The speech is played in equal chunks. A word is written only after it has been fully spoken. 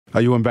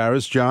Are you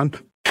embarrassed, John?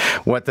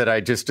 What, that I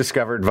just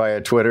discovered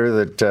via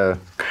Twitter that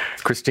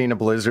Christina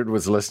Blizzard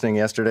was listening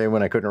yesterday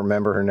when I couldn't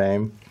remember her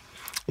name?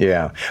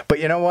 Yeah. But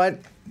you know what?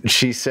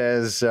 She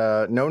says,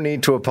 no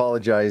need to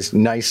apologize.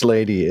 Nice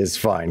lady is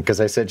fine, because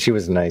I said she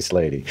was a nice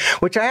lady,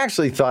 which I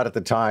actually thought at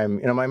the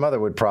time, my mother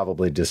would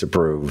probably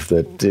disapprove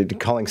that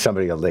calling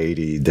somebody a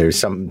lady, there's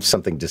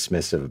something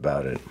dismissive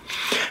about it.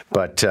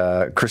 But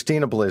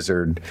Christina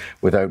Blizzard,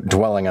 without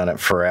dwelling on it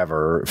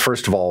forever,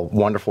 first of all,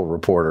 wonderful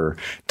reporter,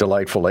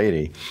 delightful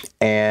lady.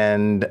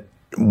 And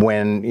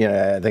when,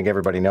 I think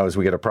everybody knows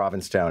we get a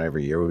Provincetown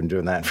every year. We've been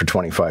doing that for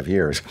 25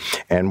 years.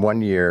 And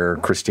one year,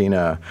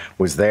 Christina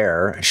was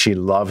there. She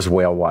loves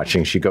whale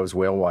watching. She goes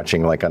whale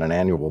watching like on an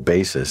annual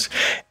basis.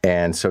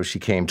 And so she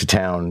came to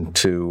town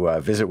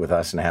to visit with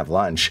us and have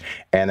lunch.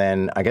 And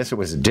then I guess it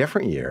was a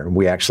different year.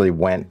 We actually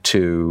went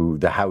to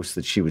the house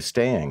that she was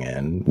staying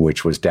in,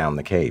 which was down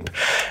the Cape.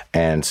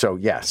 And so,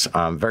 yes,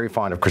 I'm very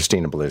fond of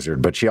Christina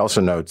Blizzard, but she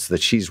also notes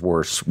that she's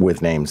worse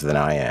with names than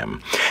I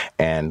am.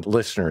 And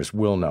listeners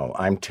will know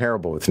I'm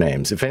terrible with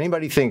names. If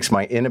anybody thinks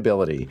my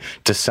inability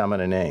to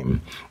summon a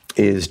name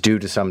is due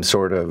to some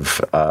sort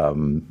of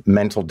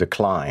mental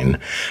decline,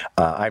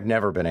 I've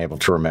never been able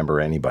to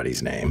remember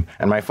anybody's name.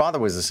 And my father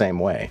was the same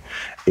way.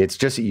 It's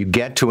just that you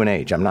get to an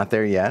age. I'm not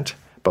there yet,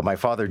 but my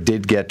father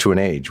did get to an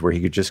age where he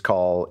could just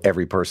call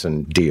every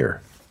person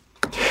dear.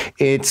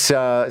 It's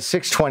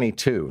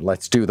 6:22.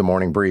 Let's do the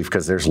morning brief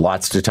because there's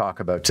lots to talk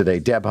about today.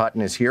 Deb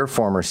Hutton is here,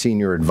 former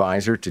senior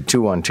advisor to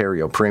 2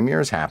 Ontario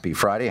premiers. Happy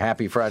Friday.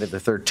 Happy Friday the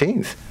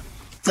 13th.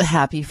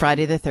 Happy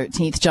Friday the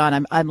 13th,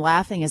 John. I'm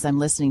laughing as I'm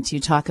listening to you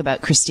talk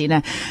about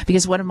Christina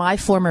because one of my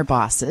former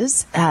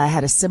bosses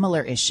had a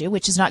similar issue,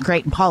 which is not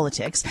great in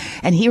politics,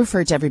 and he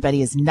referred to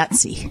everybody as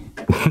nutsy.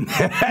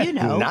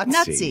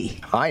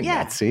 Nutsy. Hi,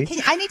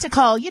 nutsy. I need to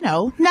call,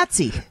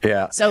 nutsy.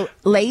 Yeah. So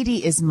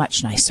lady is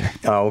much nicer.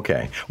 Oh,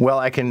 okay. Well,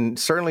 I can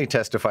certainly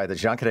testify that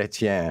Jean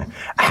Chrétien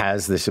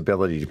has this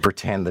ability to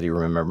pretend that he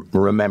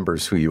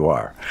remembers who you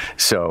are.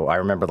 So I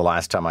remember the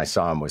last time I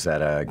saw him was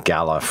at a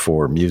gala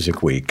for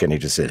Music Week, and he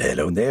just said,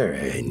 hello there,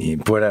 and he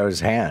put out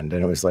his hand,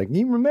 and it was like,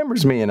 he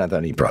remembers me, and I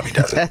thought he probably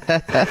doesn't.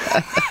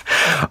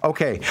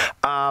 Okay.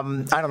 I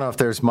don't know if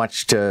there's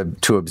much to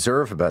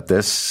observe about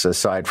this,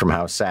 aside from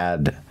how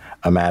sad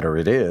a matter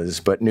it is,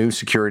 but new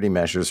security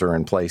measures are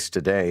in place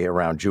today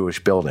around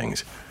Jewish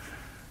buildings.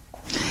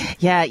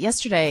 Yeah,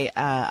 yesterday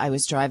I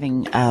was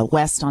driving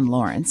west on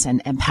Lawrence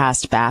and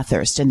past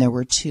Bathurst, and there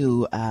were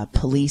 2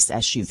 police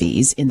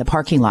SUVs in the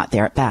parking lot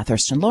there at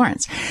Bathurst and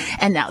Lawrence.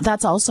 And now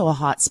that's also a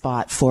hot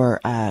spot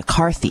for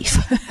car thief.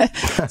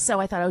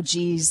 So I thought, oh,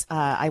 geez,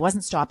 I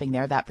wasn't stopping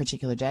there that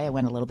particular day. I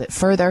went a little bit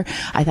further.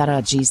 I thought,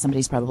 oh, geez,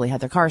 somebody's probably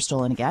had their car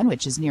stolen again,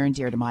 which is near and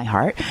dear to my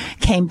heart.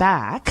 Came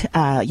back,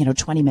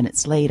 20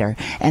 minutes later,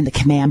 and the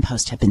command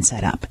post had been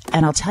set up.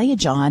 And I'll tell you,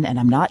 John, and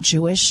I'm not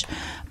Jewish,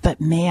 but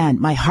man,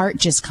 my heart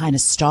just kind of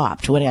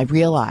stopped when I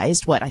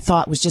realized what I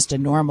thought was just a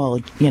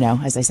normal,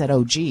 as I said,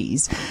 oh,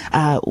 geez,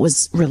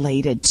 was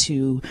related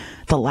to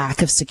the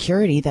lack of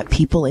security that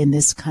people in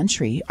this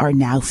country are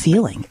now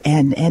feeling.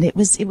 And it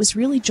was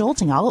really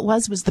jolting. All it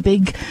was the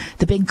big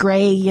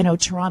gray,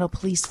 Toronto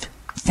police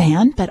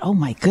fan, but oh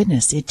my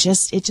goodness, it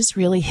just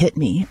really hit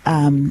me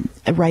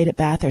right at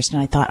Bathurst,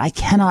 and I thought, I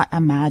cannot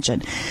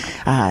imagine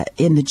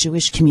in the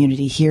Jewish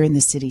community here in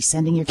the city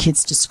sending your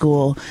kids to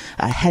school,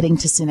 heading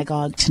to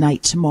synagogue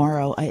tonight,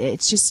 tomorrow.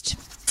 It's just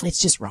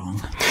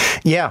wrong.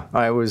 Yeah,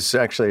 I was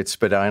actually at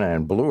Spadina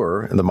and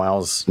Bloor. The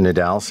Miles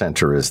Nadal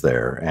Center is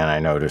there, and I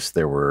noticed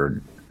there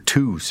were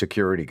 2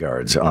 security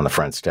guards on the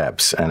front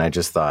steps. And I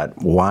just thought,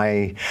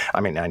 why? I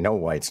mean, I know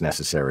why it's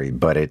necessary,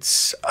 but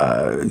it's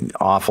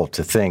awful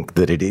to think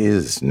that it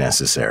is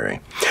necessary.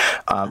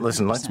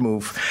 Listen, let's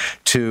move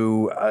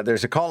to,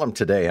 there's a column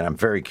today, and I'm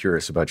very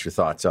curious about your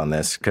thoughts on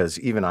this, because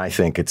even I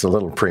think it's a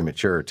little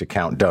premature to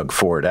count Doug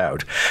Ford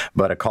out.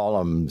 But a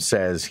column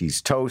says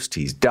he's toast,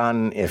 he's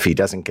done. If he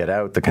doesn't get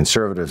out, the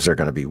Conservatives are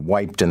going to be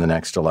wiped in the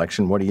next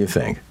election. What do you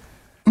think?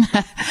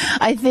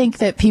 I think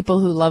that people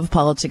who love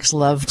politics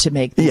love to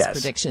make these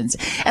predictions.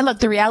 And look,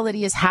 the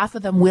reality is half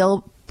of them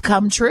will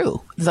come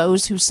true.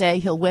 Those who say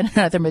he'll win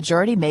another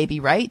majority may be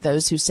right.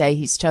 Those who say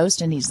he's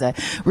toast and he's the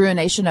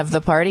ruination of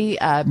the party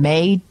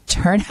may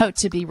turn out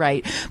to be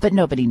right. But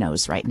nobody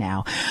knows right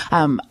now.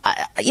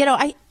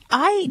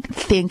 I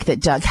think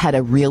that Doug had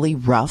a really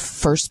rough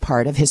first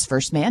part of his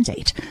first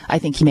mandate. I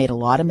think he made a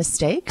lot of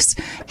mistakes,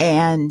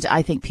 and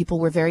I think people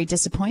were very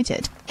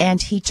disappointed.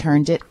 And he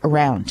turned it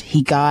around.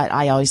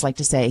 I always like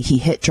to say, he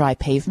hit dry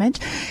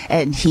pavement,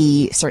 and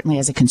he, certainly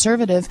as a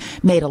Conservative,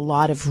 made a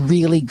lot of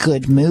really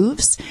good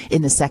moves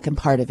in the second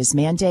part of his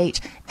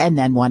mandate, and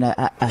then won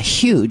a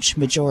huge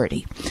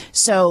majority.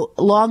 So,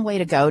 long way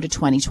to go to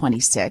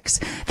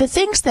 2026. The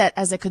things that,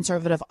 as a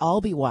Conservative,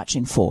 I'll be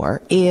watching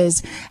for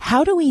is,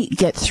 how do we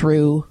get through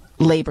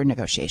labor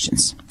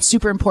negotiations?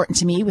 Super important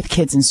to me with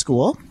kids in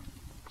school.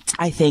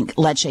 I think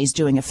Lecce's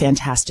doing a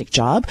fantastic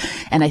job.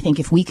 And I think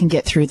if we can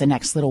get through the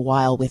next little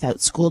while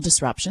without school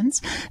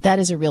disruptions, that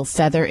is a real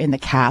feather in the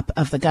cap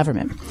of the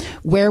government.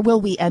 Where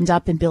will we end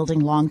up in building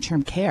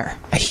long-term care?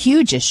 A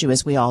huge issue,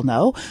 as we all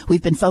know.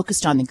 We've been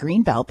focused on the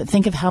Greenbelt, but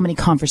think of how many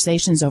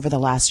conversations over the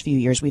last few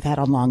years we've had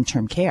on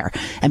long-term care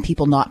and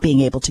people not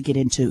being able to get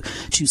into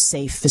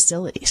safe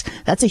facilities.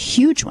 That's a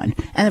huge one.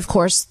 And of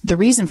course, the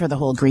reason for the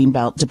whole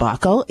Greenbelt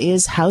debacle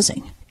is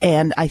housing.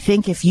 And I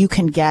think if you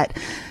can get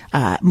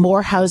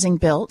more housing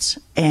built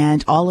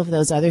and all of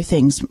those other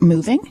things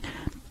moving,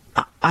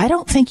 I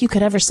don't think you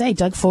could ever say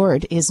Doug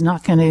Ford is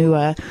not going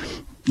to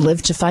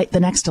live to fight the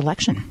next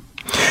election.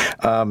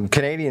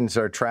 Canadians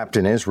are trapped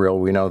in Israel.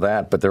 We know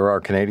that. But there are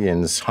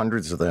Canadians,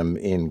 hundreds of them,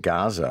 in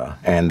Gaza,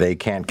 and they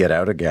can't get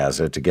out of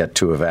Gaza to get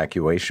to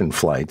evacuation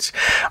flights.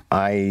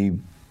 I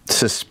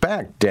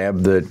suspect,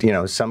 Deb,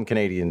 that some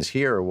Canadians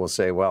here will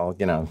say, well,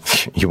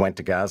 you went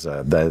to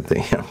Gaza,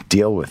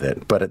 deal with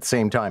it. But at the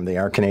same time, they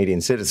are Canadian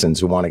citizens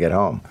who want to get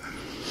home.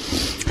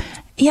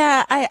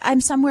 Yeah,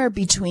 I'm somewhere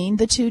between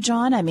the two,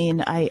 John. I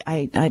mean,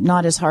 I'm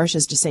not as harsh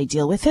as to say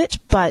deal with it,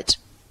 but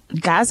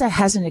Gaza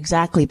hasn't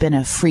exactly been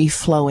a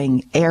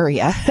free-flowing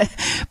area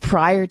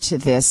prior to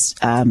this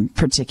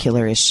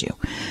particular issue.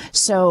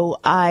 So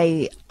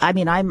I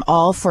mean, I'm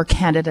all for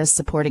Canada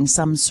supporting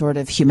some sort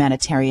of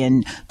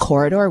humanitarian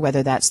corridor,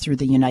 whether that's through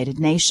the United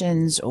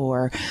Nations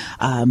or,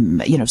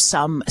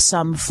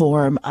 some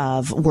form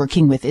of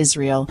working with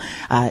Israel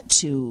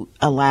to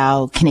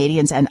allow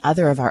Canadians and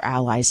other of our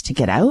allies to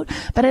get out.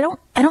 But I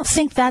don't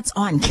think that's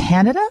on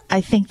Canada. I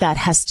think that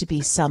has to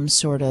be some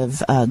sort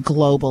of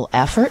global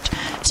effort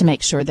to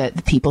make sure that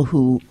the people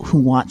who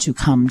want to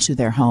come to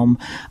their home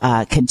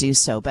can do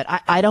so. But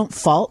I don't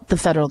fault the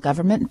federal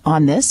government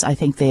on this. I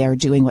think they are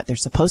doing what they're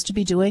supposed to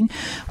be doing,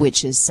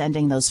 which is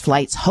sending those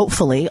flights,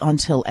 hopefully,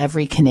 until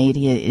every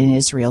Canadian in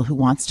Israel who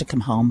wants to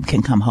come home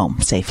can come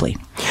home safely.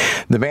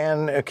 The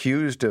man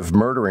accused of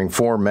murdering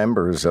 4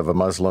 members of a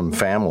Muslim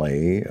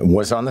family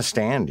was on the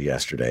stand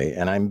yesterday,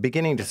 and I'm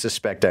beginning to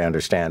suspect I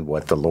understand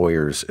what the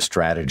lawyer's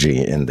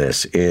strategy in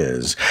this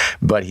is.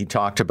 But he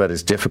talked about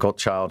his difficult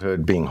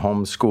childhood, being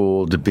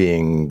homeschooled,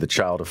 being the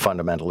child of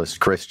fundamentalist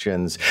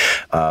Christians,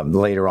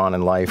 later on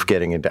in life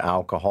getting into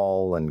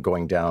alcohol and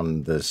going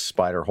down the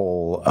spider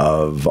hole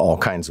of all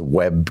kinds of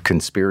web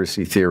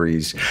conspiracy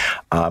theories.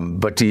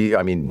 But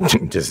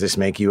does this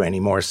make you any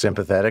more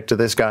sympathetic to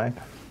this guy?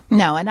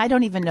 No, and I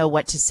don't even know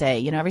what to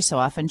say. Every so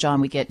often, John,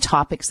 we get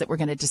topics that we're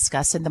going to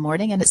discuss in the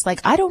morning, and it's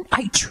like,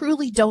 I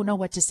truly don't know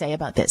what to say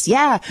about this.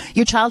 Yeah,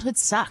 your childhood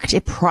sucked.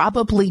 It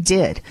probably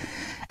did.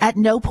 At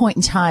no point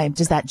in time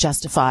does that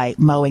justify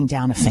mowing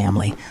down a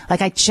family.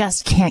 Like, I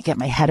just can't get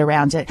my head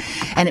around it.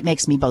 And it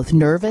makes me both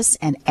nervous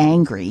and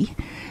angry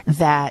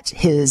that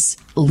his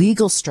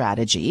legal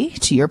strategy,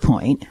 to your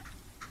point,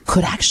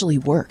 could actually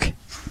work.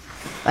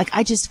 Like,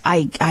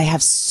 I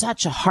have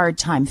such a hard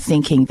time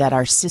thinking that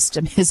our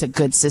system is a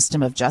good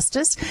system of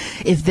justice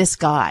if this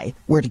guy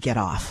were to get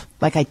off.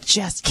 Like, I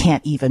just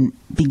can't even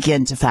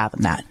begin to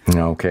fathom that.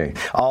 Okay.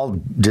 I'll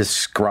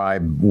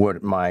describe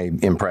what my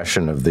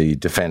impression of the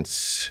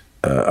defense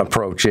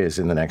approach is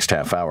in the next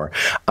half hour.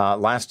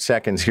 Last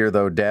seconds here,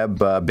 though, Deb.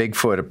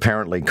 Bigfoot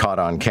apparently caught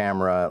on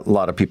camera. A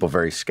lot of people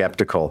very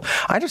skeptical.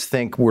 I just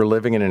think we're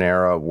living in an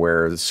era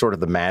where sort of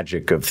the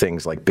magic of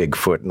things like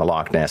Bigfoot and the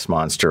Loch Ness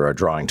Monster are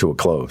drawing to a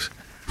close.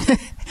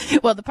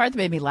 Well, the part that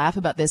made me laugh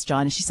about this,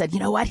 John, is she said, you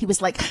know what? He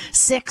was like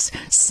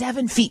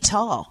 6-7 feet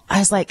tall. I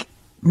was like,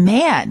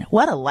 man,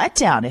 what a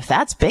letdown if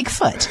that's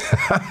Bigfoot.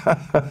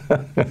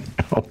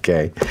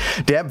 Okay.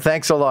 Deb,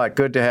 thanks a lot.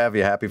 Good to have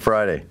you. Happy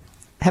Friday.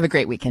 Have a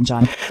great weekend,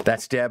 John.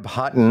 That's Deb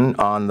Hutton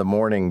on the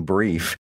Morning Brief.